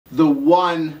the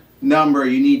one number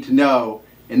you need to know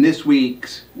in this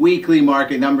week's weekly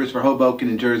market numbers for Hoboken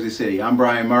and Jersey City. I'm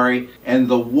Brian Murray, and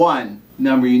the one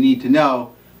number you need to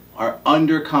know are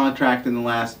under contract in the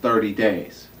last 30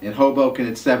 days. In Hoboken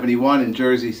it's 71, in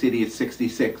Jersey City it's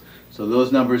 66. So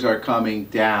those numbers are coming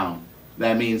down.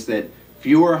 That means that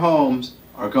fewer homes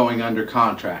are going under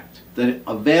contract. The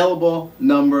available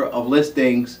number of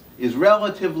listings is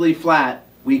relatively flat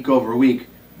week over week,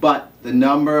 but the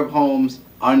number of homes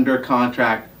under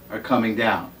contract are coming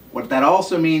down. What that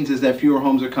also means is that fewer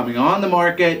homes are coming on the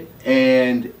market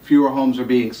and fewer homes are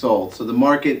being sold. So the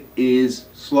market is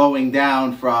slowing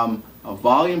down from a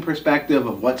volume perspective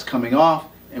of what's coming off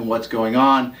and what's going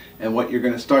on, and what you're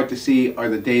going to start to see are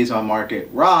the days on market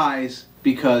rise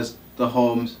because the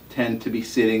homes tend to be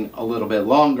sitting a little bit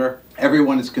longer.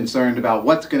 Everyone is concerned about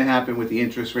what's going to happen with the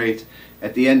interest rates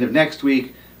at the end of next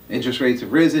week. Interest rates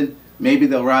have risen. Maybe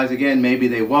they'll rise again, maybe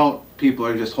they won't. People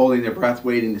are just holding their breath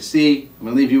waiting to see. I'm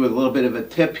going to leave you with a little bit of a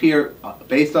tip here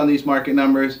based on these market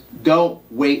numbers. Don't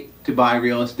wait to buy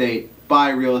real estate.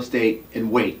 Buy real estate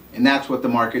and wait. And that's what the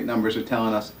market numbers are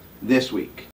telling us this week.